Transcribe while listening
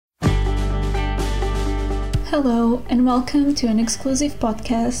Hello, and welcome to an exclusive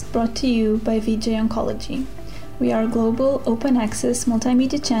podcast brought to you by VJ Oncology. We are a global, open-access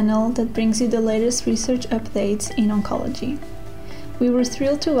multimedia channel that brings you the latest research updates in oncology. We were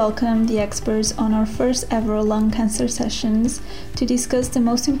thrilled to welcome the experts on our first ever lung cancer sessions to discuss the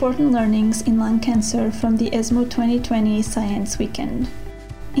most important learnings in lung cancer from the ESMO 2020 Science Weekend.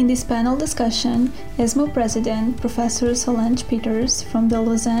 In this panel discussion, ESMO President Professor Solange Peters from the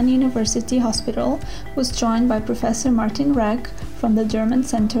Lausanne University Hospital was joined by Professor Martin Reck from the German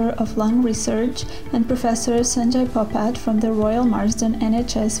Center of Lung Research and Professor Sanjay Popat from the Royal Marsden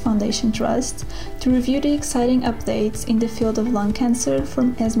NHS Foundation Trust to review the exciting updates in the field of lung cancer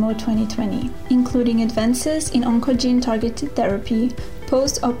from ESMO 2020, including advances in oncogene-targeted therapy,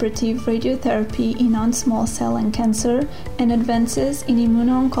 post-operative radiotherapy in non-small cell lung cancer, and advances in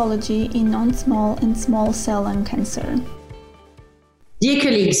immuno-oncology in non-small and small cell lung cancer. Dear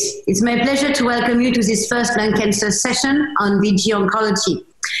colleagues, it's my pleasure to welcome you to this first lung cancer session on VG Oncology.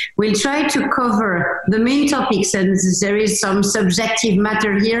 We'll try to cover the main topics, and there is some subjective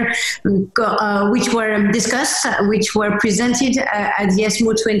matter here which were discussed, which were presented at the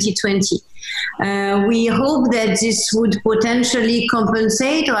ESMO 2020. We hope that this would potentially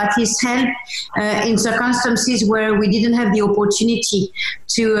compensate or at least help in circumstances where we didn't have the opportunity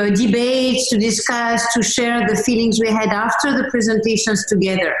to debate, to discuss, to share the feelings we had after the presentations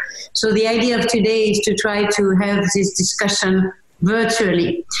together. So the idea of today is to try to have this discussion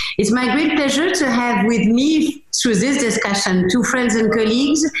virtually. It's my great pleasure to have with me through this discussion two friends and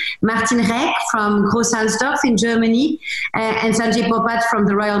colleagues, Martin Reck from Groß-Alsdorf in Germany and Sanjay Popat from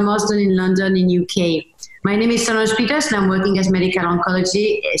the Royal Marsden in London in UK. My name is Solange Peters and I'm working as medical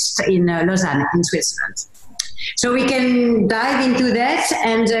oncologist in Lausanne in Switzerland. So we can dive into that,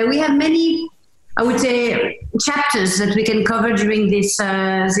 and we have many, I would say, chapters that we can cover during this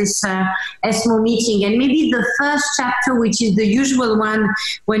ESMO meeting. And maybe the first chapter, which is the usual one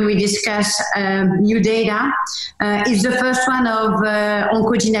when we discuss new data, is the first one of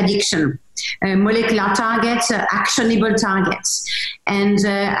oncogene addiction, molecular targets, actionable targets. And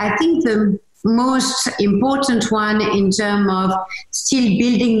I think the most important one in terms of still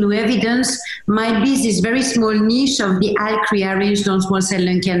building new evidence might be this very small niche of the ALK rearranged non-small cell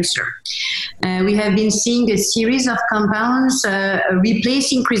lung cancer. We have been seeing a series of compounds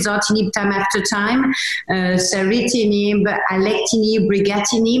replacing crizotinib time after time, ceritinib, alectinib,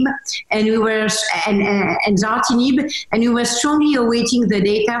 brigatinib, and zartinib, and we were strongly awaiting the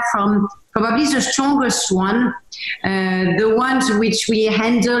data from probably the strongest one, the ones which we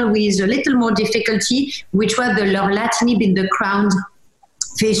handle with a little more difficulty, which were the lorlatinib in the CROWN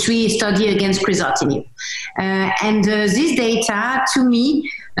phase 3 study against crizotinib. And this data, to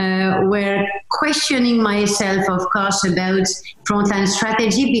me, were questioning myself, of course, about frontline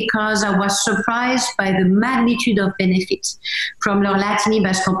strategy, because I was surprised by the magnitude of benefit from lorlatinib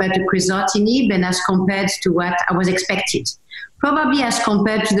as compared to crizotinib and as compared to what I was expected, probably as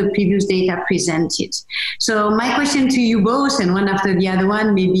compared to the previous data presented. So my question to you both, and one after the other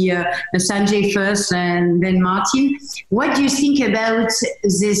one, maybe Sanjay first and then Martin, what do you think about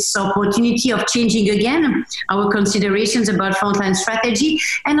this opportunity of changing again our considerations about frontline strategy?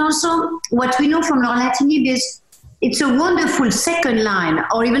 And also what we know from lorlatinib is it's a wonderful second line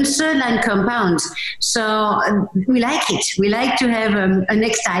or even third line compound. So we like it. We like to have a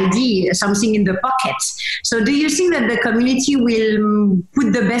next ID, something in the pocket. So do you think that the community will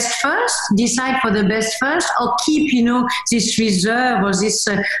put the best first, decide for the best first, or keep, this reserve or this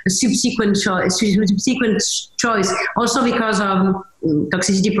subsequent choice, also because of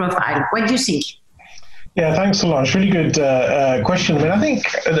toxicity profile? What do you think? Yeah, thanks, Solange. Really good question. I mean, I think,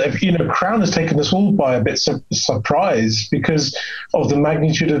 CROWN has taken us all by a bit surprise because of the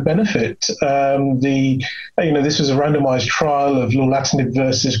magnitude of benefit. This was a randomized trial of lorlatinib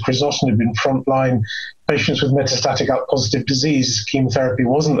versus crizotinib in frontline patients with metastatic ALK-positive disease. Chemotherapy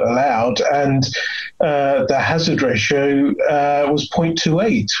wasn't allowed, and the hazard ratio was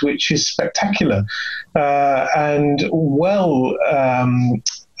 0.28, which is spectacular and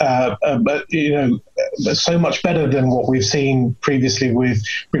but so much better than what we've seen previously with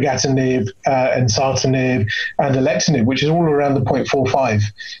brigatinib and sartinib and alectinib, which is all around the 0.45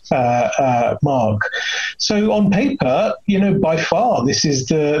 mark. So on paper, by far, this is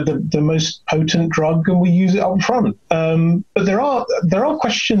the most potent drug, and we use it up front. But there are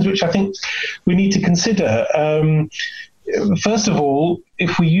questions which I think we need to consider. First of all,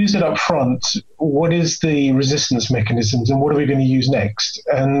 if we use it up front, what is the resistance mechanisms and what are we going to use next?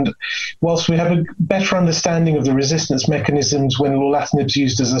 And whilst we have a better understanding of the resistance mechanisms when lorlatinib is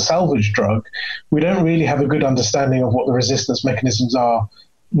used as a salvage drug, we don't really have a good understanding of what the resistance mechanisms are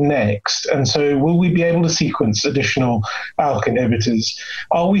next? And so will we be able to sequence additional ALK inhibitors?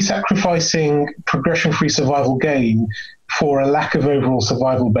 Are we sacrificing progression-free survival gain for a lack of overall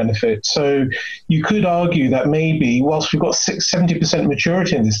survival benefit? So you could argue that maybe, whilst we've got 70%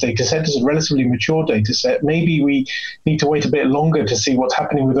 maturity in this data set, it's a relatively mature data set, maybe we need to wait a bit longer to see what's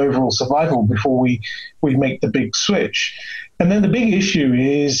happening with overall survival before we make the big switch. And then the big issue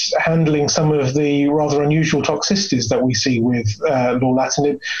is handling some of the rather unusual toxicities that we see with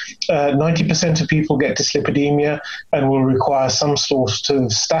lorlatinib. 90% of people get dyslipidemia and will require some sort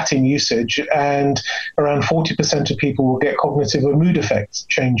of statin usage, and around 40% of people will get cognitive or mood effect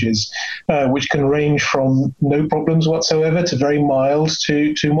changes, which can range from no problems whatsoever to very mild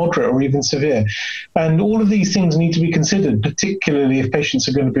to moderate or even severe. And all of these things need to be considered, particularly if patients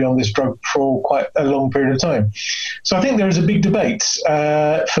are going to be on this drug for quite a long period of time. So I think there is a big debate.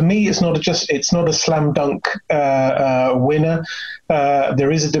 For me, it's not a slam dunk winner.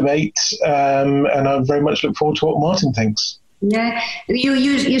 There is a debate, and I very much look forward to what Martin thinks. Yeah, you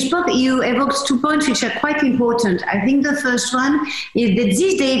evoked 2 points which are quite important. I think the first one is that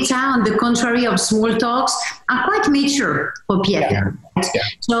these data, on the contrary of small talks, are quite mature for PFS. Yeah. Yeah.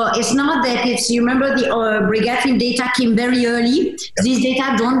 So it's not that you remember the brigatinib data came very early. These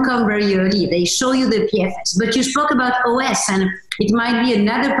data don't come very early. They show you the PFS. But you spoke about OS, and it might be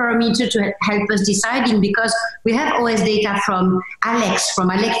another parameter to help us deciding, because we have OS data from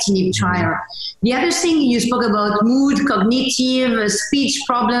alectinib trial. The other thing, you spoke about mood, cognitive, speech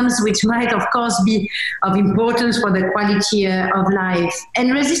problems, which might, of course, be of importance for the quality of life.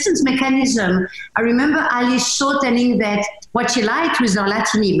 And resistance mechanism, I remember Alice Shaw telling that what she liked with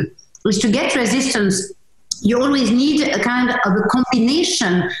lorlatinib is to get resistance. You always need a kind of a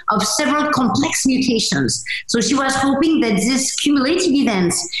combination of several complex mutations. So she was hoping that these cumulative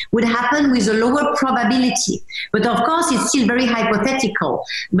events would happen with a lower probability. But of course, it's still very hypothetical.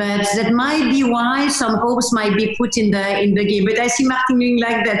 But that might be why some hopes might be put in the game. But I see Martin doing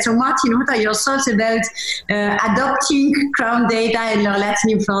like that. So Martin, what are your thoughts about adopting CROWN data and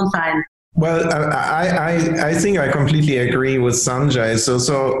lorlatinib frontline? Well, I think I completely agree with Sanjay. So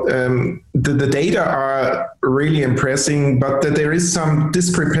the data are really impressive, but that there is some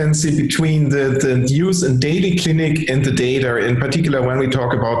discrepancy between the use in daily clinic and the data, in particular when we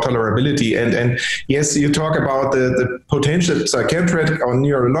talk about tolerability. And yes, you talk about the potential psychiatric or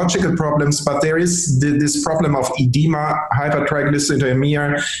neurological problems, but there is this problem of edema,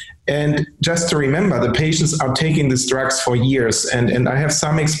 hypertriglyceridemia. And just to remember, the patients are taking these drugs for years. And I have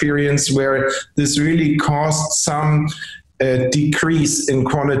some experience where this really caused some decrease in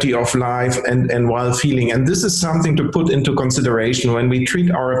quality of life and well feeling. And this is something to put into consideration when we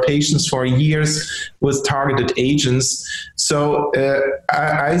treat our patients for years with targeted agents. So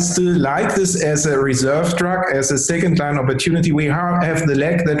I still like this as a reserve drug, as a second-line opportunity. We have the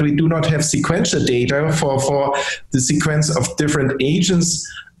lack that we do not have sequential data for the sequence of different agents.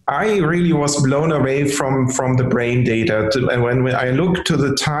 I really was blown away from the brain data. And when I look to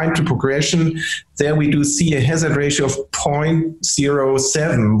the time to progression, there we do see a hazard ratio of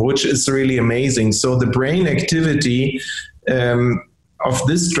 0.07, which is really amazing. So the brain activity of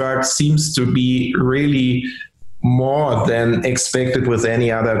this drug seems to be really more than expected with any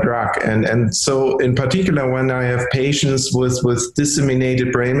other drug. And so in particular, when I have patients with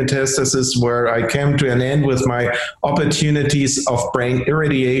disseminated brain metastasis where I came to an end with my opportunities of brain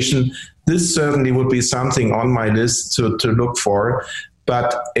irradiation, this certainly would be something on my list to look for.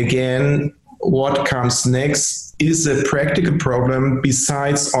 But again, what comes next is a practical problem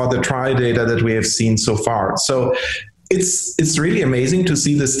besides all the trial data that we have seen so far. So it's really amazing to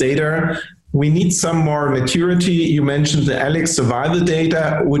see this data. We need some more maturity. You mentioned the ALEX survival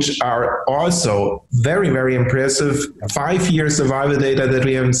data, which are also very, very impressive. 5-year survival data that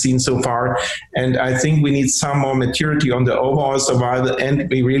we haven't seen so far. And I think we need some more maturity on the overall survival, and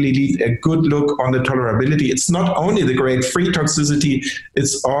we really need a good look on the tolerability. It's not only the grade 3 toxicity,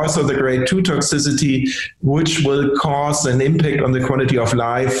 it's also the grade 2 toxicity, which will cause an impact on the quality of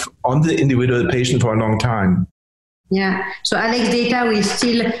life on the individual patient for a long time. Yeah, so ALEX data, we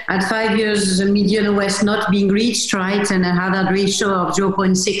still at 5 years, the median OS not being reached, right? And a hazard ratio of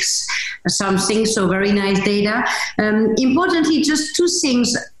 0.6 something, so very nice data. Importantly, just 2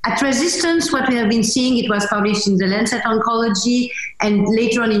 things. At resistance, what we have been seeing, it was published in the Lancet Oncology and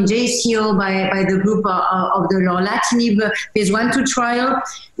later on in JCO by the group of the lorlatinib phase 1-2 trial.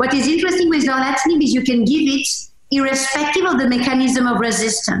 What is interesting with lorlatinib is you can give it irrespective of the mechanism of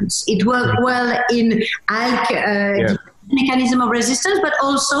resistance. It worked well in ALK mechanism of resistance, but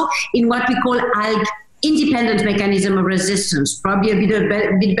also in what we call ALK independent mechanism of resistance, probably a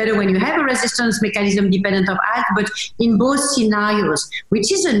bit better when you have a resistance mechanism dependent of ALK, but in both scenarios,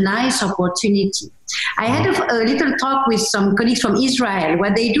 which is a nice opportunity. I had a little talk with some colleagues from Israel.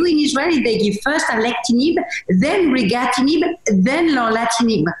 What they do in Israel is they give first alectinib, then brigatinib, then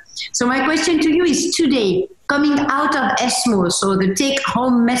lorlatinib. So my question to you is today, coming out of ESMO, so the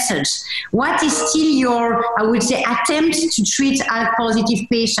take-home message, what is still your, I would say, attempt to treat ALK-positive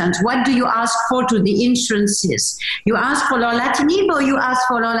patients? What do you ask for to the insurances? You ask for lorlatinib or you ask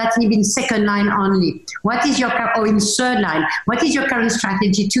for lorlatinib in second line only? What is your, or in third line? What is your current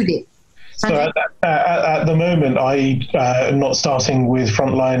strategy today? So at the moment, I'm not starting with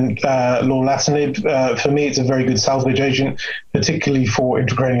frontline lorlatinib. For me, it's a very good salvage agent, particularly for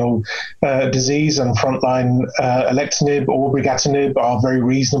intracranial disease, and frontline alectinib or brigatinib are very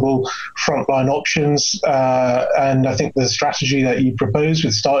reasonable frontline options. And I think the strategy that you propose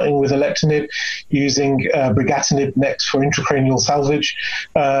with starting with alectinib, using brigatinib next for intracranial salvage,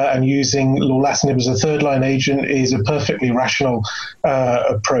 and using lorlatinib as a third line agent is a perfectly rational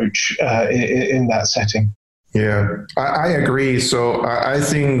approach in that setting. Yeah, I agree. So I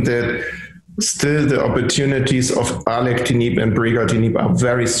think that still the opportunities of alectinib and brigatinib are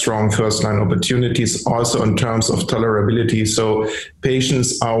very strong first-line opportunities, also in terms of tolerability. So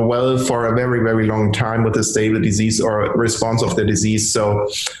patients are well for a very, very long time with a stable disease or response of the disease. So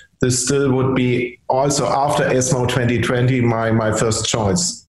this still would be also after ESMO 2020 my first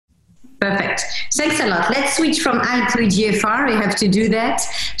choice. Perfect. Thanks a lot. Let's switch from ALK to EGFR. We have to do that.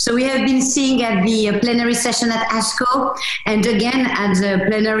 So we have been seeing at the plenary session at ASCO and again at the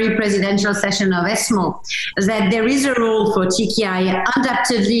plenary presidential session of ESMO that there is a role for TKI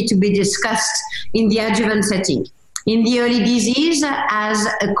undoubtedly to be discussed in the adjuvant setting. In the early disease as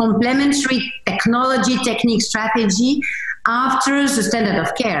a complementary technology technique strategy after the standard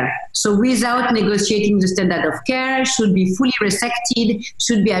of care. So without negotiating the standard of care, should be fully resected,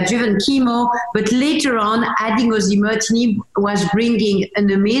 should be adjuvant chemo, but later on adding osimertinib was bringing an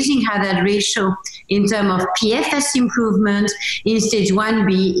amazing hazard ratio in terms of PFS improvement in stage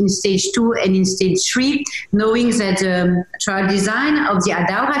 1B, in stage 2, and in stage 3, knowing that trial design of the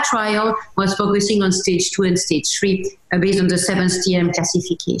ADAURA trial was focusing on stage 2 and stage 3 based on the 7th TM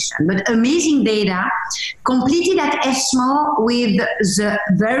classification. But amazing data completed at ESMO with the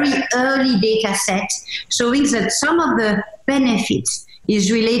very early data set showing that some of the benefits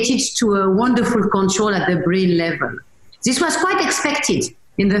is related to a wonderful control at the brain level. This was quite expected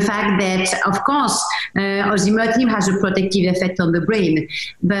in the fact that, of course, osimertinib has a protective effect on the brain.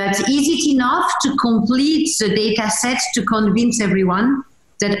 But is it enough to complete the data set to convince everyone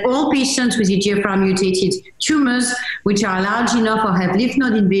that all patients with EGFR mutated tumors, which are large enough or have lymph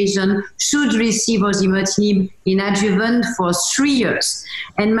node invasion, should receive osimertinib in adjuvant for 3 years?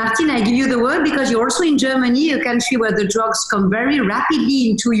 And Martin, I give you the word because you're also in Germany, a country where the drugs come very rapidly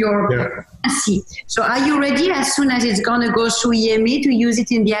into your pharmacy. So are you ready as soon as it's going to go through EMA to use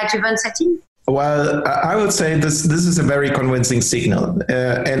it in the adjuvant setting? Well, I would say this is a very convincing signal.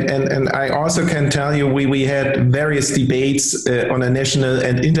 And I also can tell you we had various debates on a national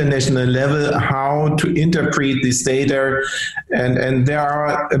and international level how to interpret this data. And there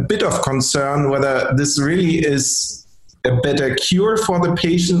are a bit of concern whether this really is a better cure for the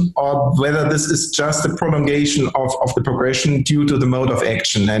patient or whether this is just a prolongation of the progression due to the mode of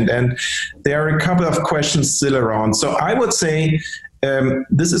action. And there are a couple of questions still around. So I would say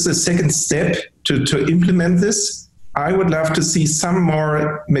this is a second step to implement this. I would love to see some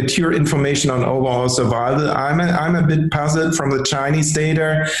more mature information on overall survival. I'm a bit puzzled from the Chinese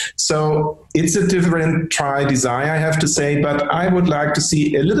data. So it's a different trial design, I have to say, but I would like to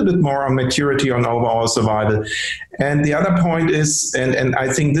see a little bit more on maturity on overall survival. And the other point is, and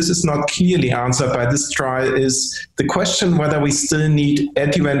I think this is not clearly answered by this trial, is the question whether we still need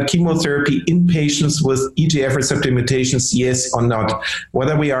adjuvant chemotherapy in patients with EGF receptor mutations, yes or not.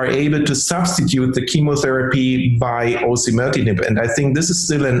 Whether we are able to substitute the chemotherapy by osimertinib. And I think this is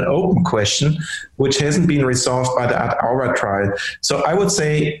still an open question, which hasn't been resolved by the ADAURA trial. So I would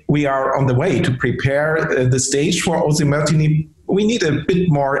say we are on the way to prepare the stage for osimertinib. We need a bit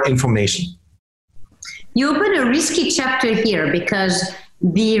more information. You open a risky chapter here because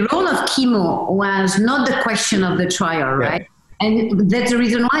the role of chemo was not the question of the trial, right? Yeah. And that's the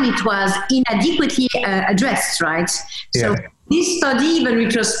reason why it was inadequately addressed, right? So this study, even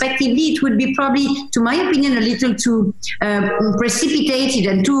retrospectively, it would be probably, to my opinion, a little too precipitated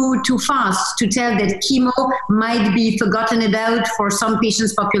and too fast to tell that chemo might be forgotten about for some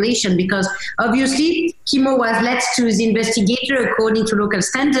patients' population, because obviously chemo was led to the investigator according to local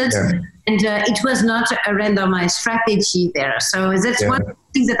standards. Yeah. And it was not a randomized strategy there. So that's one of the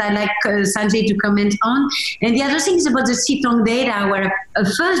things that I like Sanjay to comment on. And the other thing is about the CTONG data, where a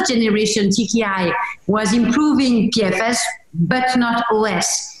first generation TKI was improving PFS, but not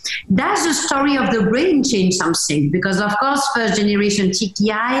OS. Does the story of the brain change something? Because, of course, first generation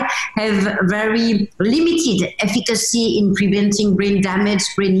TKI have very limited efficacy in preventing brain damage,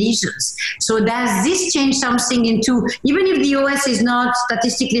 brain lesions. So does this change something into, even if the OS is not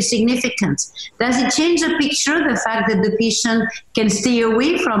statistically significant, does it change the picture, the fact that the patient can stay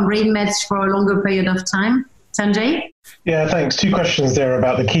away from brain mets for a longer period of time? Sanjay? Yeah, thanks. Two questions there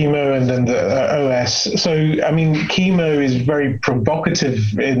about the chemo and then the OS. So, I mean, chemo is very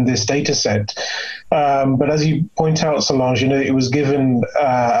provocative in this data set. But as you point out, Solange, it was given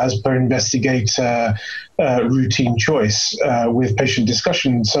as per investigator routine choice with patient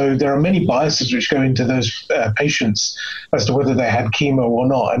discussion. So there are many biases which go into those patients as to whether they had chemo or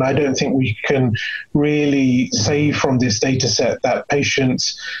not. And I don't think we can really say from this data set that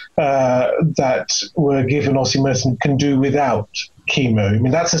patients that were given osimertinib can do without chemo. I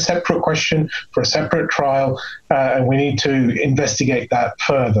mean, that's a separate question for a separate trial, and we need to investigate that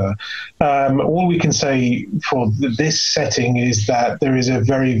further. All we can say for this setting is that there is a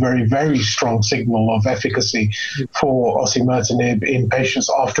very, very, very strong signal of efficacy for osimertinib in patients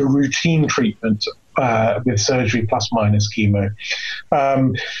after routine treatment with surgery plus minus chemo.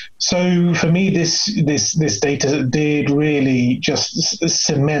 So for me, this data did really just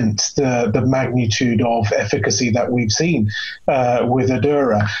cement the magnitude of efficacy that we've seen with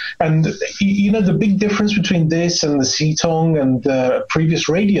ADAURA. And the big difference between this and the CTONG and the previous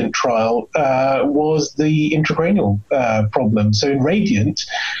RADIANT trial was the intracranial problem. So in RADIANT,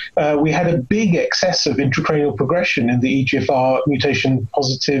 we had a big excess of intracranial progression in the EGFR mutation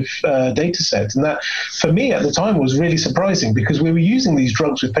positive data set. And that, for me at the time, was really surprising because we were using these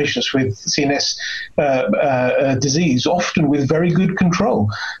drugs with patients with CNS disease, often with very good control.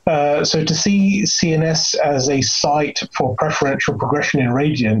 So to see CNS as a site for preferential progression in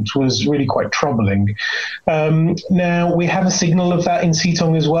RADIANT was really quite troubling. Now we have a signal of that in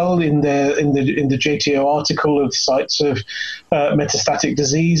CTONG as well in the JTO article of sites of metastatic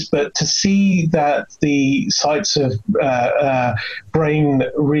disease, but to see that the sites of brain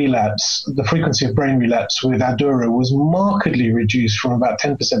relapse, the frequency of brain relapse with ADAURA was markedly reduced from about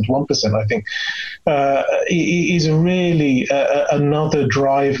 10% to 1%, I think, is really another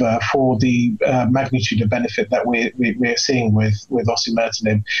driver for the magnitude of benefit that we're seeing with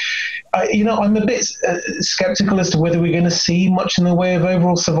osimertinib. I'm a bit skeptical as to whether we're going to see much in the way of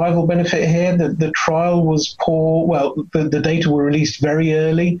overall survival benefit here. The trial was poor. Well, the data were released very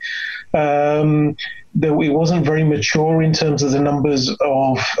early. It wasn't very mature in terms of the numbers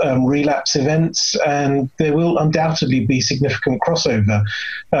of relapse events, and there will undoubtedly be significant crossover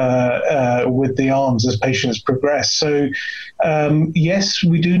with the arms as patients progress. So, yes,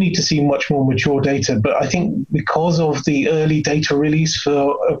 we do need to see much more mature data, but I think because of the early data release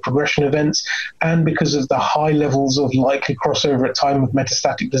for progression events and because of the high levels of likely crossover at time of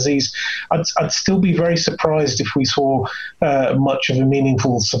metastatic disease, I'd still be very surprised if we saw much of a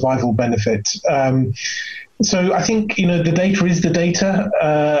meaningful survival benefit. So I think, the data is the data,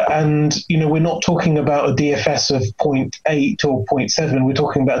 and, we're not talking about a DFS of 0.8 or 0.7. We're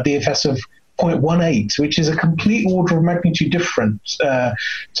talking about a DFS of 0.18, which is a complete order of magnitude difference to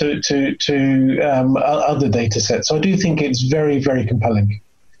other data sets. So I do think it's very, very compelling.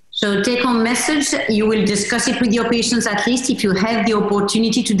 So take-home message, you will discuss it with your patients at least if you have the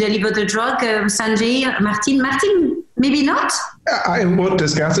opportunity to deliver the drug. Sanjay, Martin, maybe not? I would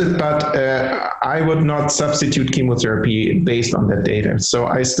discuss it, but I would not substitute chemotherapy based on that data. So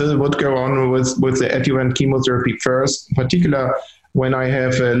I still would go on with the adjuvant chemotherapy first, in particular when I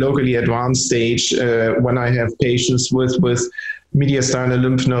have a locally advanced stage, when I have patients with mediastinal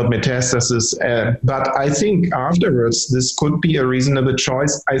lymph node metastasis. But I think afterwards, this could be a reasonable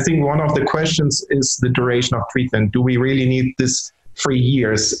choice. I think one of the questions is the duration of treatment. Do we really need this 3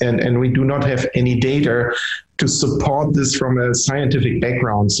 years? And we do not have any data to support this from a scientific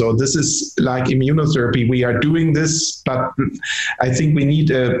background. So this is like immunotherapy. We are doing this, but I think we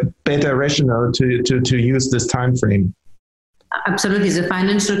need a better rationale to use this time frame. Absolutely. The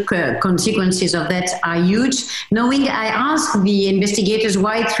financial consequences of that are huge. Knowing, I asked the investigators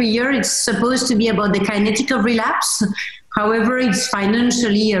why 3 years, it's supposed to be about the kinetic of relapse. However, it's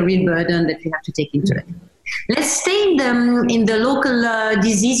financially a real burden that we have to take into it. Let's stay in the local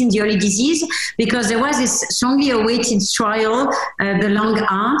disease, in the early disease, because there was this strongly awaited trial, the lung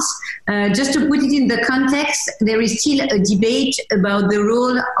arts. Just to put it in the context, there is still a debate about the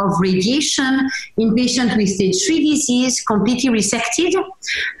role of radiation in patients with stage 3 disease, completely resected.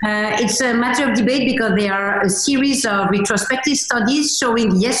 It's a matter of debate because there are a series of retrospective studies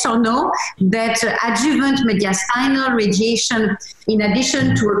showing yes or no that adjuvant mediastinal radiation, in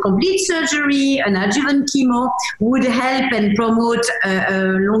addition to a complete surgery, an adjuvant chemo, would help and promote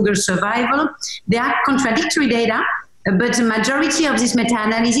longer survival. There are contradictory data, but the majority of this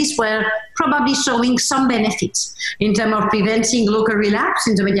meta-analysis were probably showing some benefits in terms of preventing local relapse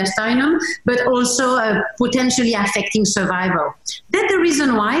in the mediastinum, but also potentially affecting survival. That's the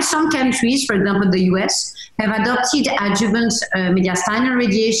reason why some countries, for example the US, have adopted adjuvant mediastinal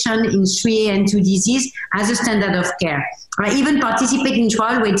radiation in 3A and 2 disease as a standard of care. I even participate in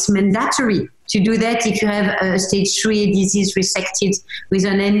trial where it's mandatory to do that if you have a stage 3 disease resected with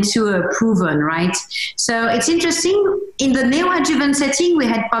an N2 proven, right? So it's interesting. In the neoadjuvant setting, we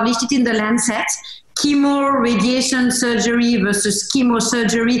had published it in the Lancet, chemo, radiation surgery versus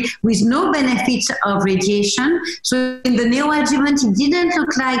chemosurgery with no benefits of radiation. So in the neoadjuvant, it didn't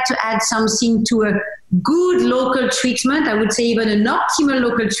look like to add something to a good local treatment, I would say even an optimal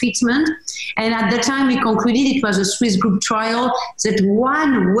local treatment. And at the time we concluded, it was a Swiss group trial, that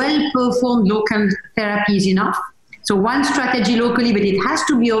one well-performed local therapy is enough. So one strategy locally, but it has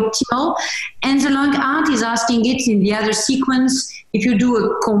to be optimal. And the lung art is asking it in the other sequence, if you do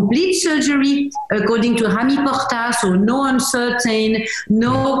a complete surgery according to Rami Porta, so no uncertain,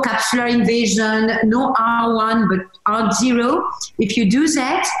 no capsular invasion, no R1, but R0, if you do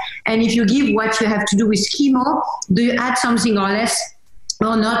that, and if you give what you have to do with chemo, do you add something or less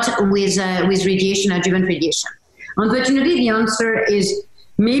or not with radiation, adjuvant radiation? Unfortunately, the answer is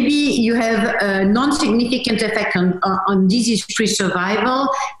maybe you have a non-significant effect on disease-free survival.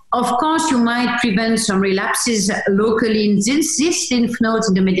 Of course, you might prevent some relapses locally in this lymph nodes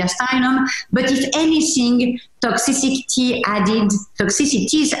in the mediastinum, but if anything, toxicities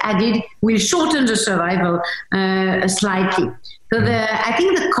added will shorten the survival slightly. So I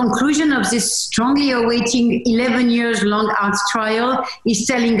think the conclusion of this strongly awaiting 11 years lung arts trial is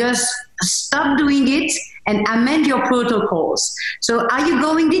telling us, stop doing it and amend your protocols. So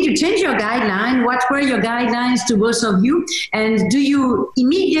did you change your guideline? What were your guidelines to both of you? And do you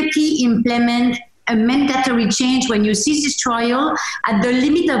immediately implement a mandatory change when you see this trial at the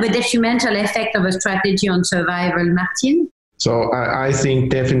limit of a detrimental effect of a strategy on survival? Martin? So I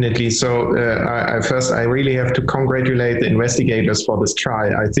think definitely. So I really have to congratulate the investigators for this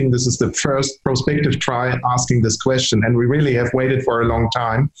trial. I think this is the first prospective trial asking this question, and we really have waited for a long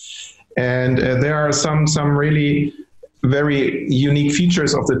time. And there are some really very unique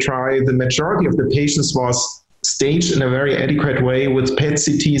features of the trial. The majority of the patients was staged in a very adequate way with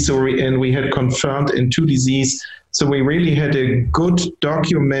PET-CT, and we had confirmed in 2 disease. So we really had a good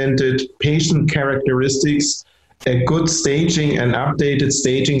documented patient characteristics, a good staging and updated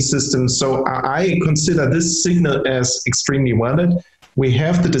staging system. So I consider this signal as extremely valid. We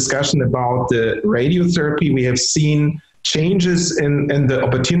have the discussion about the radiotherapy. We have seen changes in the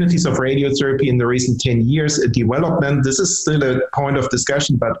opportunities of radiotherapy in the recent 10 years, development. This is still a point of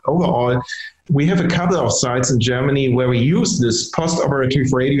discussion, but overall, we have a couple of sites in Germany where we use this post-operative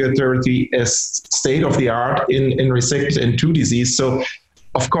radiotherapy as state-of-the-art in resected N2 disease. So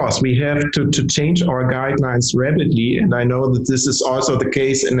of course, we have to change our guidelines rapidly, and I know that this is also the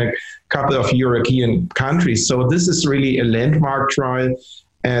case in a couple of European countries. So this is really a landmark trial,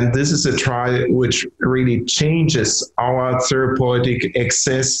 and this is a trial which really changes our therapeutic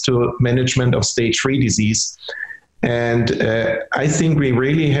access to management of stage 3 disease. And I think we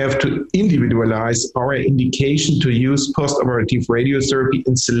really have to individualize our indication to use post-operative radiotherapy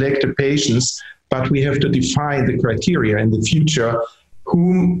in selected patients, but we have to define the criteria in the future.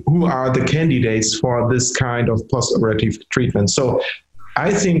 Who are the candidates for this kind of post-operative treatment? So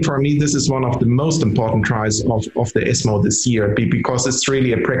I think for me, this is one of the most important trials of the ESMO this year, because it's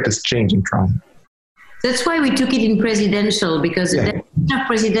really a practice-changing trial. That's why we took it in presidential, because the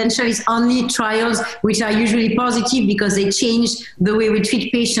presidential is only trials which are usually positive because they change the way we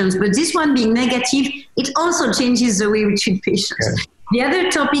treat patients. But this one being negative, it also changes the way we treat patients. Yeah. The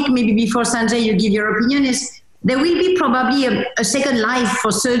other topic, maybe before Sanjay, you give your opinion, is there will be probably a second life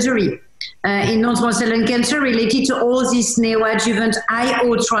for surgery in non-small cell lung cancer related to all this neoadjuvant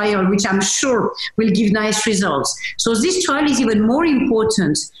IO trial, which I'm sure will give nice results. So this trial is even more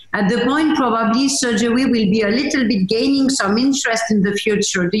important. At the point, probably surgery will be a little bit gaining some interest in the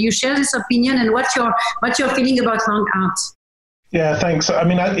future. Do you share this opinion, and what's your feeling about lung arts? Yeah, thanks. I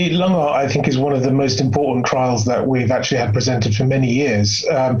mean, LungArt, I think, is one of the most important trials that we've actually had presented for many years.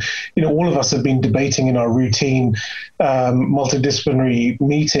 All of us have been debating in our routine multidisciplinary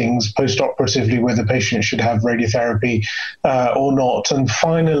meetings post-operatively whether patients should have radiotherapy or not. And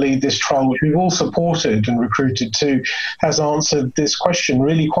finally, this trial, which we've all supported and recruited to, has answered this question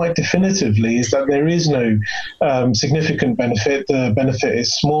really quite definitively, is that there is no significant benefit. The benefit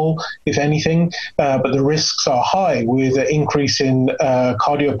is small, if anything, but the risks are high, with an increase in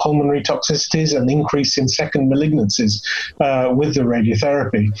cardiopulmonary toxicities and increase in second malignancies with the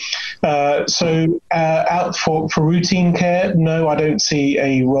radiotherapy. So out for routine care, no, I don't see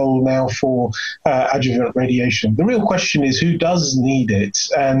a role now for adjuvant radiation. The real question is who does need it?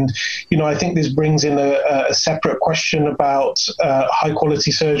 And, I think this brings in a separate question about high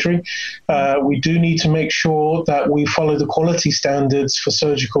quality surgery. We do need to make sure that we follow the quality standards for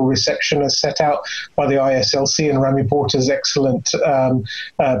surgical resection as set out by the ISLC and Rami Porter's excellent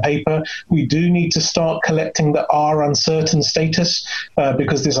paper. We do need to start collecting the R uncertain status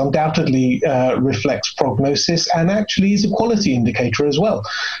because this undoubtedly reflects prognosis and actually is a quality indicator as well.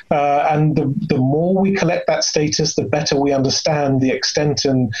 And the more we collect that status, the better we understand the extent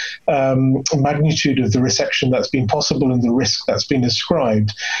and magnitude of the resection that's been possible and the risk that's been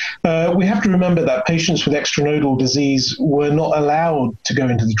ascribed. We have to remember that patients with extranodal disease were not allowed to go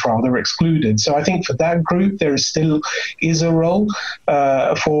into the trial. They were excluded. So I think for that group, there still is a role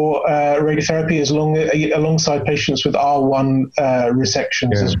for radiotherapy alongside patients with R1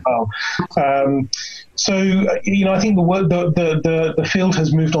 resections as well. So, I think the field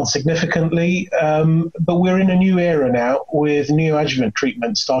has moved on significantly, but we're in a new era now with neoadjuvant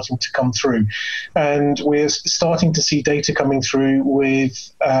treatment starting to come through. And we're starting to see data coming through with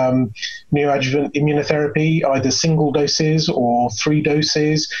neoadjuvant immunotherapy, either single doses or 3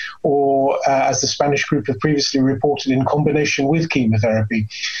 doses, or as the Spanish group have previously reported, in combination with chemotherapy.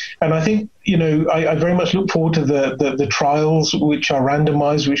 And I think, I very much look forward to the trials which are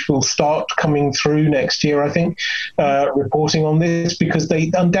randomized, which will start coming through next year, I think, reporting on this, because they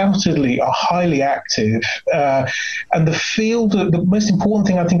undoubtedly are highly active. And the field, the most important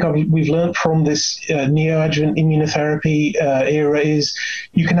thing I think we've learned from this neoadjuvant immunotherapy era is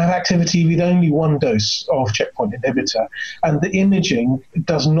you can have activity with only 1 dose of checkpoint inhibitor, and the imaging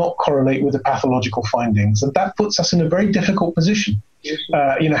does not correlate with the pathological findings. And that puts us in a very difficult position.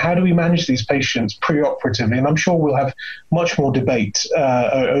 How do we manage these patients pre-operatively? And I'm sure we'll have much more debate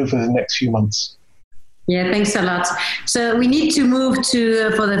over the next few months. Yeah, thanks a lot. So we need to move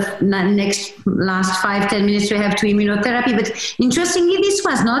for the last 5-10 minutes we have to immunotherapy. But interestingly, this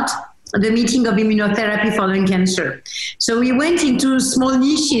was not the meeting of immunotherapy following cancer. So we went into small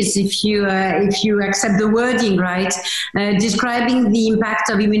niches, if you accept the wording, right? Describing the impact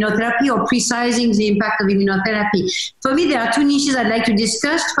of immunotherapy or precising the impact of immunotherapy. For me, there are 2 niches I'd like to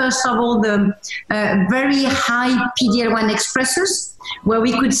discuss. First of all, the very high PD-L1 expressors, where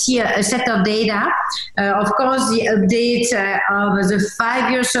we could see a set of data. Of course, the update of the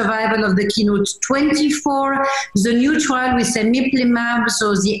 5-year survival of the KEYNOTE-24, the new trial with cemiplimab,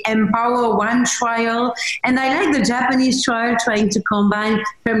 so the EMPOWER-1 trial, and I like the Japanese trial trying to combine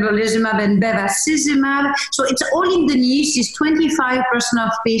pembrolizumab and bevacizumab. So it's all in the niche, this 25%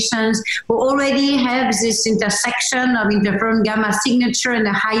 of patients who already have this intersection of interferon gamma signature and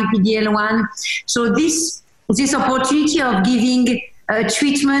a high PD-L1. So this opportunity of giving a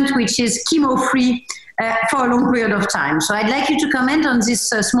treatment which is chemo-free for a long period of time. So I'd like you to comment on this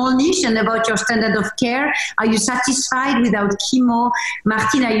small niche and about your standard of care. Are you satisfied without chemo?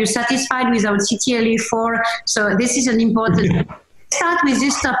 Martin, are you satisfied without CTLA-4? So this is an important... Start with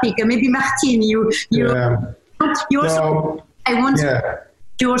this topic. Maybe Martin, you also...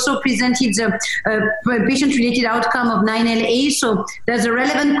 You also presented the patient-related outcome of 9LA, so there's a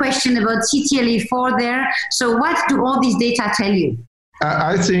relevant question about CTLA-4 there. So what do all these data tell you?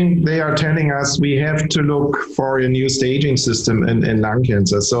 I think they are telling us we have to look for a new staging system in lung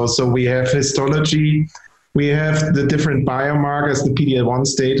cancer. So we have histology, we have the different biomarkers, the PD-L1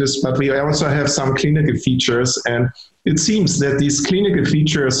 status, but we also have some clinical features. And it seems that these clinical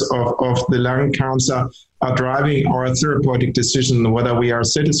features of the lung cancer are driving our therapeutic decision, whether we are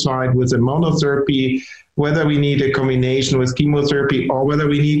satisfied with the monotherapy, whether we need a combination with chemotherapy, or whether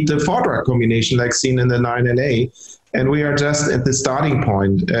we need the 4-drug combination like seen in the 9LA. And we are just at the starting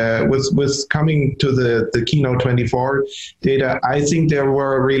point. With coming to the KEYNOTE-24 data, I think there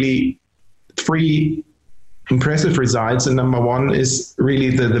were really 3 impressive results. And number 1 is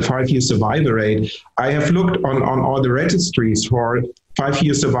really the 5-year survival rate. I have looked on all the registries for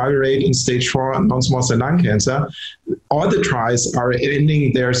 5-year survival rate in stage 4 non-small cell lung cancer. All the trials are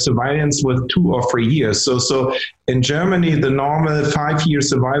ending their surveillance with 2 or 3 years. So in Germany, the normal 5-year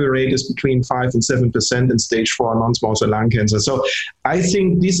survival rate is between 5 and 7% in stage 4 non-small cell lung cancer. So I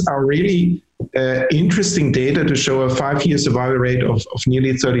think these are really interesting data to show a 5-year survival rate of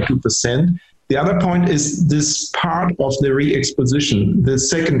nearly 32%. The other point is this part of the re-exposition, the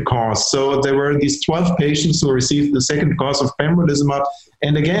second course. So there were these 12 patients who received the second course of pembrolizumab.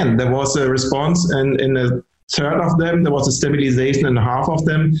 And again, there was a response, and in a third of them, there was a stabilization in half of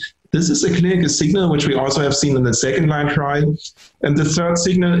them. This is a clinical signal, which we also have seen in the second-line trial. And the third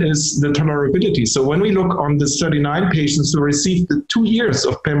signal is the tolerability. So when we look on the 39 patients who received the 2 years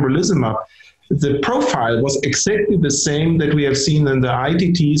of pembrolizumab, the profile was exactly the same that we have seen in the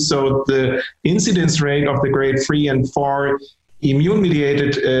ITT. So the incidence rate of the grade 3 and 4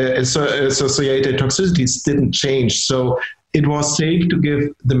 immune-mediated associated toxicities didn't change. So it was safe to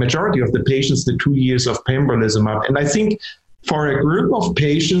give the majority of the patients the 2 years of pembrolizumab. And I think for a group of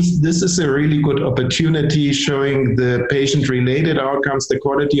patients, this is a really good opportunity showing the patient-related outcomes, the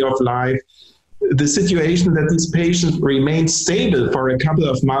quality of life, the situation that these patients remain stable for a couple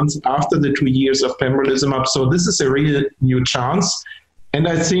of months after the 2 years of pembrolizumab. So this is a real new chance. And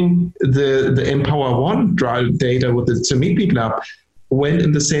I think the EMPOWER-1 trial data with the cemiplimab went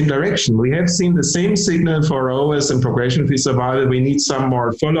in the same direction. We have seen the same signal for OS and progression-free survival. We need some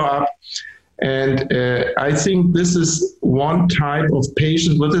more follow-up. And I think this is one type of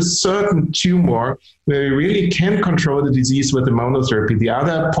patient with a certain tumor where we really can control the disease with the monotherapy. The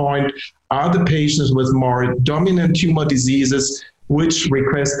other point are the patients with more dominant tumor diseases, which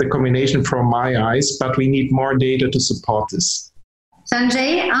request the combination from my eyes, but we need more data to support this.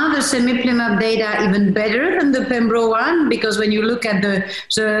 Sanjay, are the cemiplimab data even better than the Pembro one? Because when you look at the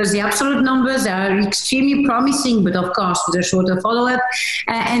absolute numbers, they are extremely promising, but of course with a shorter follow-up.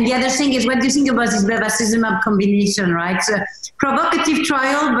 And the other thing is, what do you think about this bevacizumab combination, right? It's a provocative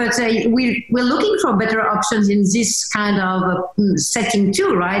trial, but we're looking for better options in this kind of setting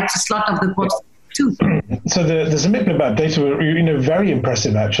too, right? It's a lot of the portfolio. So the cemiplimab data were very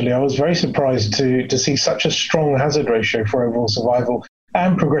impressive, actually. I was very surprised to see such a strong hazard ratio for overall survival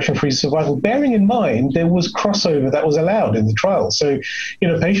and progression-free survival, bearing in mind there was crossover that was allowed in the trial. So,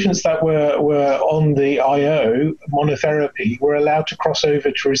 patients that were on the IO monotherapy were allowed to cross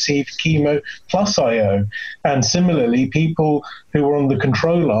over to receive chemo plus IO. And similarly, people who were on the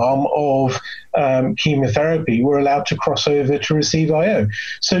control arm of chemotherapy were allowed to cross over to receive IO.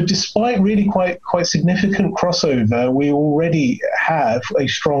 So despite really quite significant crossover, we already have a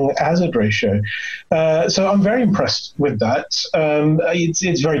strong hazard ratio. So I'm very impressed with that.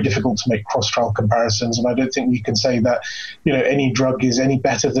 It's very difficult to make cross-trial comparisons, and I don't think we can say that any drug is any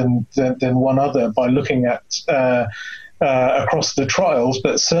better than one other by looking at across the trials.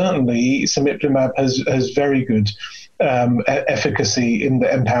 But certainly, cemiplimab has very good efficacy in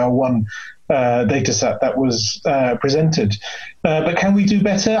the EMPOWER-1 data set that was presented. But can we do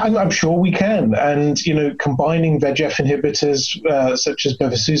better? I'm sure we can. And, combining VEGF inhibitors such as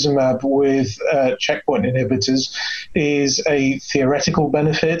bevacizumab with checkpoint inhibitors is a theoretical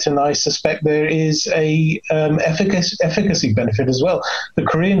benefit, and I suspect there is a efficacy benefit as well. The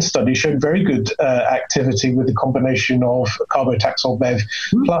Korean study showed very good activity with the combination of carbotaxol bev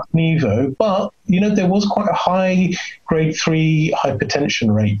plus nivo, but there was quite a high grade 3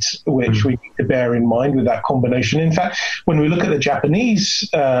 hypertension rate, which we need to bear in mind with that combination. In fact, when we look at the Japanese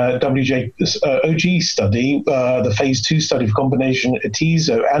OG study, the phase 2 study of combination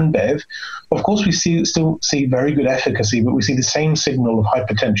atezo and bev, of course we still see very good efficacy, but we see the same signal of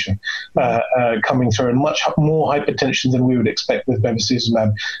hypertension coming through, and much more hypertension than we would expect with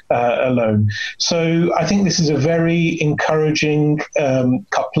bevacizumab alone. So I think this is a very encouraging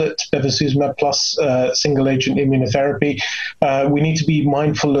couplet, bevacizumab plus single agent immunotherapy. We need to be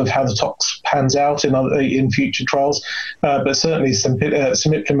mindful of how the tox pans out in future trials, but certainly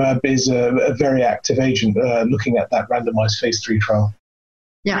cemiplimab is a very active agent looking at that randomized phase 3 trial.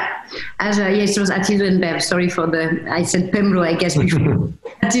 Yeah, yes, it was atezo and bev. Sorry for I said pembro, I guess, before.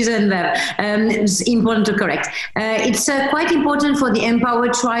 Atezo and bev. It's important to correct. It's quite important for the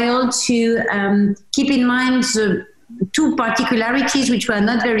EMPOWER trial to keep in mind the two particularities which were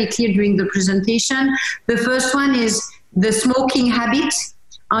not very clear during the presentation. The first one is the smoking habit.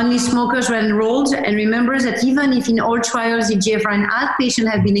 Only smokers were enrolled, and remember that even if in all trials the EGFR and ALK patients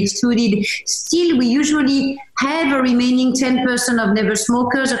have been excluded, still we usually have a remaining 10% of never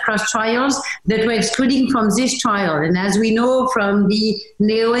smokers across trials that were excluding from this trial. And as we know from the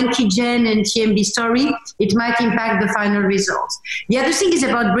neoantigen and TMB story, it might impact the final results. The other thing is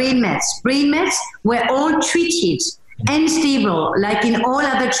about brain mets. Brain mets were all treated and stable, like in all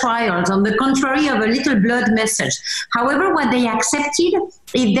other trials, on the contrary of a little blood message. However, what they accepted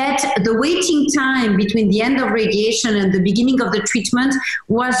is that the waiting time between the end of radiation and the beginning of the treatment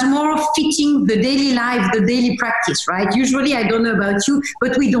was more fitting the daily life, the daily practice, right? Usually, I don't know about you,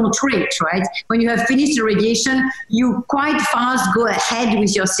 but we don't wait, right? When you have finished the radiation, you quite fast go ahead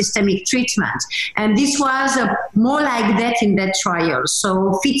with your systemic treatment. And this was more like that in that trial.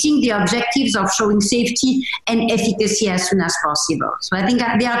 So fitting the objectives of showing safety and efficacy as soon as possible. So I think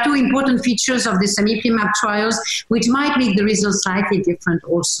there are two important features of the cemiplimab trials, which might make the results slightly different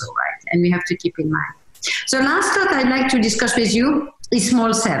also, right? And we have to keep in mind. So last thought I'd like to discuss with you is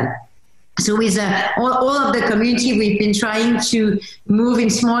small cell. So with all of the community, we've been trying to move in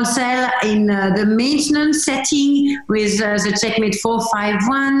small cell in the maintenance setting with the CheckMate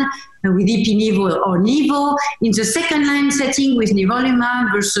 451, with ipi-nivo or nivo, in the second line setting with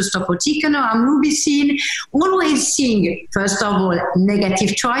nivolumab versus topotecan or amlodipine, always seeing, first of all,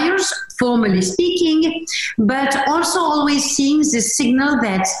 negative trials, formally speaking, but also always seeing the signal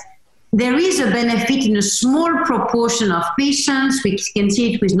that there is a benefit in a small proportion of patients. We can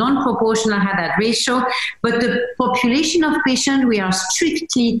see it with non-proportional hazard ratio, but the population of patients we are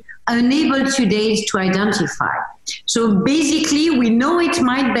strictly unable today to identify. So basically, we know it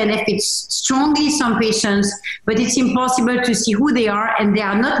might benefit strongly some patients, but it's impossible to see who they are, and they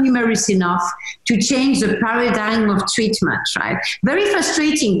are not numerous enough to change the paradigm of treatment, right? Very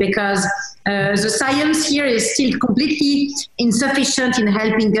frustrating because the science here is still completely insufficient in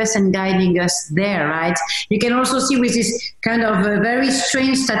helping us and guiding us there, right? You can also see with this kind of a very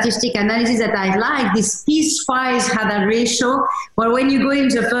strange statistic analysis that I like, this piecewise hazard ratio, where when you go in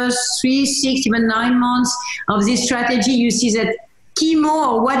the first 3, 6, even 9 months of this strategy, you see that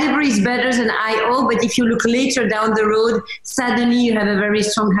chemo or whatever is better than IO, but if you look later down the road, suddenly you have a very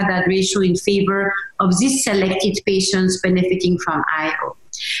strong hazard ratio in favor of these selected patients benefiting from IO.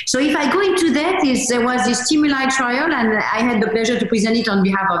 So if I go into that, there was this Stimuli trial, and I had the pleasure to present it on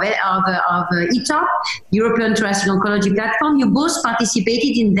behalf of ETOP, European Thoracic Oncology Platform. You both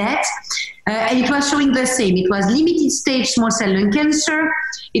participated in that, and it was showing the same. It was limited stage small cell lung cancer.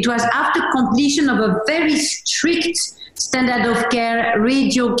 It was after completion of a very strict standard of care,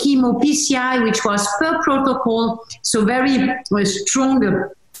 radio, chemo, PCI, which was per protocol, so very strong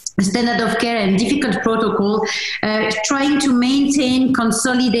standard of care and difficult protocol, trying to maintain,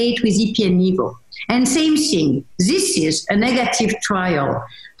 consolidate with ipi and nivo. And same thing, this is a negative trial.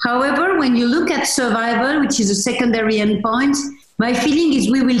 However, when you look at survival, which is a secondary endpoint, my feeling is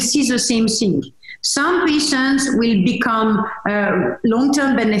we will see the same thing. Some patients will become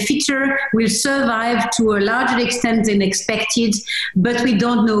long-term beneficiary, will survive to a larger extent than expected, but we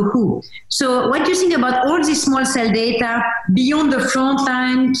don't know who. So what do you think about all this small cell data beyond the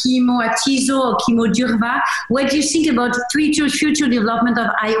frontline chemo Atizo or chemo Durva? What do you think about future development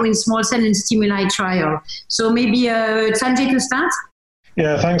of IO in small cell and Stimuli trial? So maybe Sanjay to start?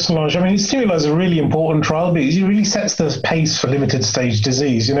 Yeah, thanks, Solange. I mean, Stimuli is a really important trial because it really sets the pace for limited stage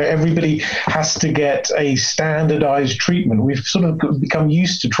disease. You know, everybody has to get a standardized treatment. We've sort of become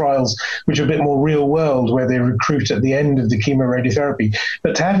used to trials which are a bit more real world, where they recruit at the end of the chemoradiotherapy.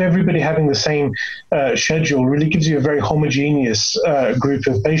 But to have everybody having the same schedule really gives you a very homogeneous group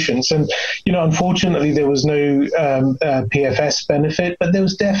of patients. And, you know, unfortunately, there was no PFS benefit, but there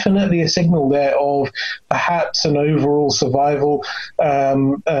was definitely a signal there of perhaps an overall survival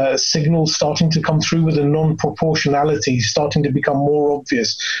signals starting to come through, with a non-proportionality starting to become more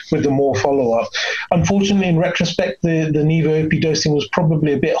obvious with the more follow-up. Unfortunately, in retrospect, the nivo-ipi dosing was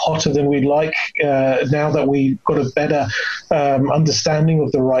probably a bit hotter than we'd like, now that we've got a better understanding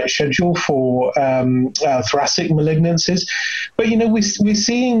of the right schedule for thoracic malignancies. But, you know, we're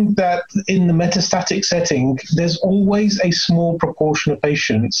seeing that in the metastatic setting, there's always a small proportion of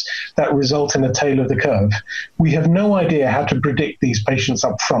patients that result in a tail of the curve. We have no idea how to predict these patients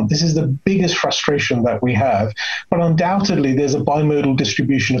up front. This is the biggest frustration that we have. But undoubtedly, there's a bimodal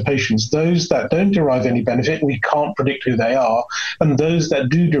distribution of patients. Those that don't derive any benefit, we can't predict who they are. And those that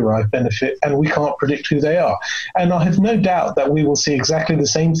do derive benefit, and we can't predict who they are. And I have no doubt that we will see exactly the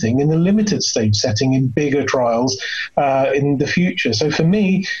same thing in the limited stage setting in bigger trials in the future. So for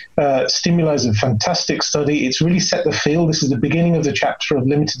me, Stimuli is a fantastic study. It's really set the field. This is the beginning of the chapter of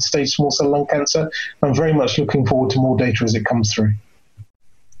limited stage small cell lung cancer. I'm very much looking forward to more data as it comes through.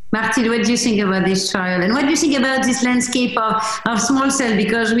 Martin, what do you think about this trial? And what do you think about this landscape of small cell?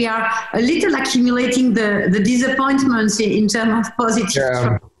 Because we are a little accumulating the disappointments in terms of positive.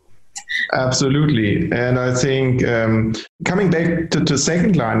 Yeah, absolutely. And I think coming back to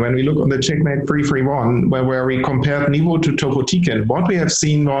second line, when we look on the CheckMate 331, where we compared nivo to topotecan, what we have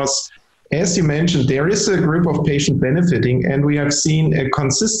seen was as you mentioned, there is a group of patients benefiting, and we have seen a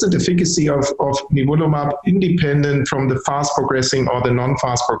consistent efficacy of nivolumab independent from the fast progressing or the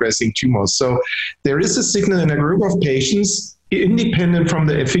non-fast progressing tumors. So there is a signal in a group of patients independent from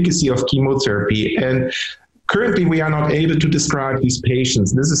the efficacy of chemotherapy. And currently, we are not able to describe these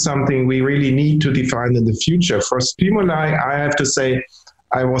patients. This is something we really need to define in the future. For stimuli, I have to say,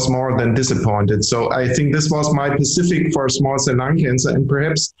 I was more than disappointed. So I think this was my Pacific for small cell lung cancer. And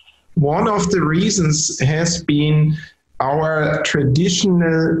perhaps one of the reasons has been our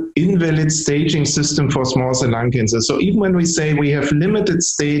traditional invalid staging system for small cell lung cancer. So even when we say we have limited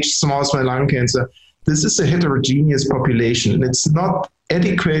stage small cell lung cancer, this is a heterogeneous population. It's not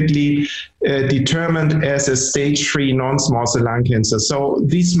adequately determined as a stage 3 non-small cell lung cancer. So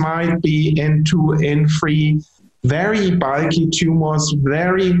these might be N2, N3, very bulky tumors,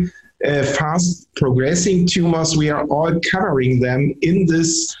 very fast progressing tumors. We are all covering them in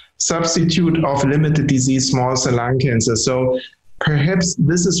this substitute of limited disease small cell lung cancer. So perhaps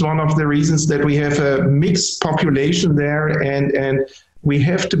this is one of the reasons that we have a mixed population there, and we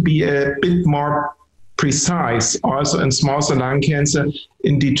have to be a bit more precise also in small cell lung cancer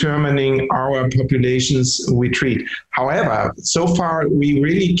in determining our populations we treat. However, so far we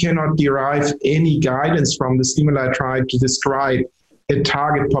really cannot derive any guidance from the stimuli trial to describe a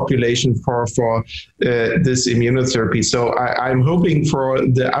target population for this immunotherapy. So I'm hoping for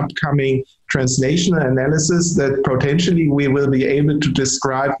the upcoming translational analysis that potentially we will be able to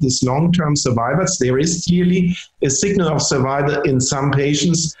describe this long-term survivors. There is clearly a signal of survival in some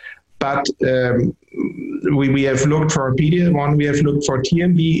patients, but we have looked for PD-L1, we have looked for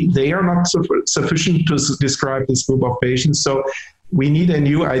TMB. They are not sufficient to describe this group of patients. So we need a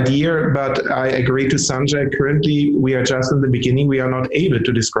new idea, but I agree to Sanjay. Currently, we are just in the beginning. We are not able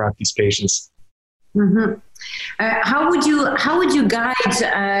to describe these patients. Mm-hmm. How would you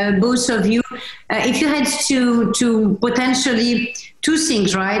guide both of you if you had to potentially two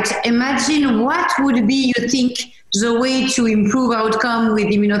things, right? Imagine what would be, you think, the way to improve outcome with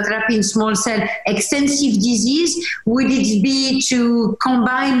immunotherapy in small cell extensive disease? Would it be to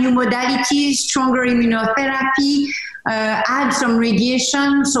combine new modalities, stronger immunotherapy, add some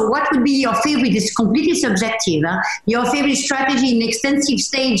radiation? So what would be your favorite? It's completely subjective. Your favorite strategy in extensive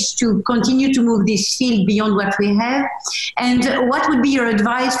stage to continue to move this field beyond what we have? And what would be your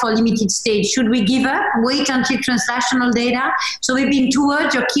advice for limited stage? Should we give up, wait until translational data? So maybe in 2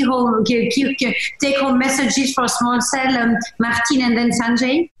 words, your key take-home messages for small cell, Martin and then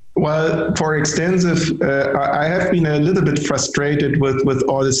Sanjay? Well, for extensive, I have been a little bit frustrated with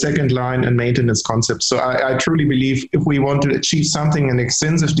all the second line and maintenance concepts. So I truly believe if we want to achieve something in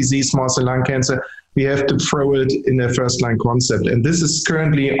extensive disease small cell lung cancer, we have to throw it in a first line concept. And this is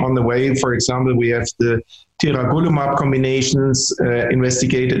currently on the way. For example, we have the tiragolumab combinations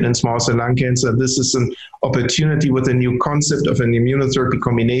investigated in small cell lung cancer. This is an opportunity with a new concept of an immunotherapy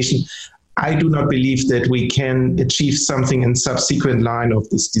combination. I do not believe that we can achieve something in subsequent line of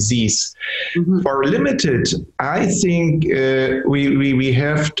this disease. Mm-hmm. For limited, I think we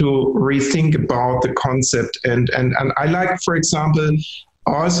have to rethink about the concept. And I like, for example,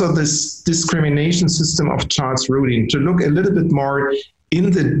 also this discrimination system of Charles Rudin to look a little bit more in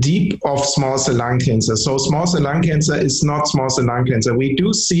the deep of small cell lung cancer. So small cell lung cancer is not small cell lung cancer. We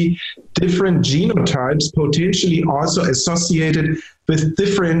do see different genotypes potentially also associated with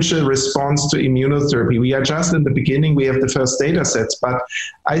differential response to immunotherapy. We are just in the beginning, we have the first data sets, but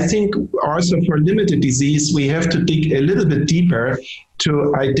I think also for limited disease, we have to dig a little bit deeper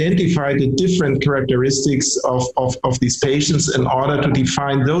to identify the different characteristics of these patients in order to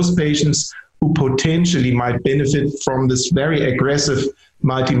define those patients who potentially might benefit from this very aggressive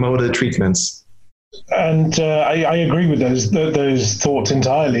multimodal treatments. And I agree with those thoughts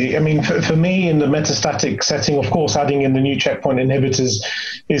entirely. I mean, for me, in the metastatic setting, of course, adding in the new checkpoint inhibitors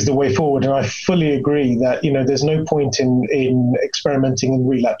is the way forward. And I fully agree that, there's no point in experimenting in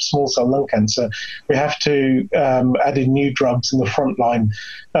relapsed small cell lung cancer. We have to add in new drugs in the frontline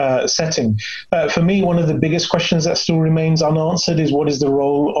setting. For me, one of the biggest questions that still remains unanswered is what is the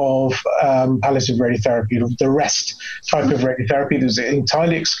role of palliative radiotherapy, the REST type of radiotherapy that was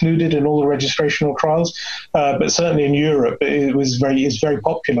entirely excluded in all the registrational trials, but certainly in Europe is very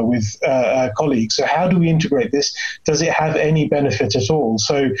popular with colleagues. So how do we integrate this? Does it have any benefit at all?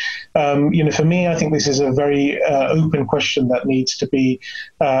 So for me, I think this is a very open question that needs to be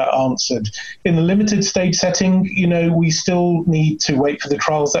answered. In the limited stage setting, we still need to wait for the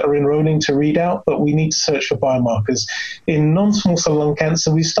trials that are enrolling to read out, but we need to search for biomarkers. In non-small cell lung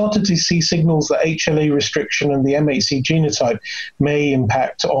cancer, we started to see signals that HLA restriction and the MHC genotype may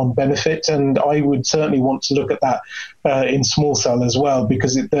impact on benefit, and I would certainly want to look at that in small cell as well,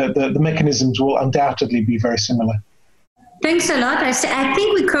 because the mechanisms will undoubtedly be very similar. Thanks a lot. I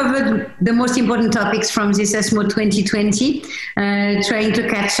think we covered the most important topics from this ESMO 2020, trying to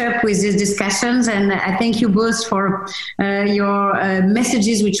catch up with these discussions. And I thank you both for your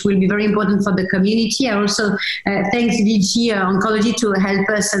messages, which will be very important for the community. I also thank VG Oncology to help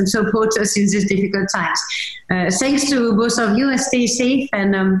us and support us in these difficult times. Thanks to both of you. Stay safe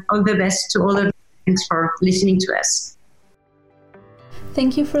and all the best to all of you. Thanks for listening to us.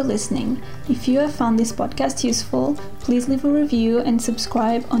 Thank you for listening. If you have found this podcast useful, please leave a review and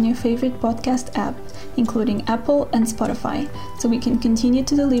subscribe on your favorite podcast app, including Apple and Spotify, so we can continue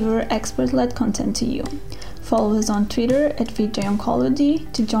to deliver expert-led content to you. Follow us on Twitter at VJ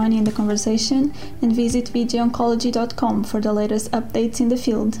Oncology to join in the conversation, and visit vjoncology.com for the latest updates in the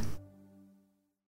field.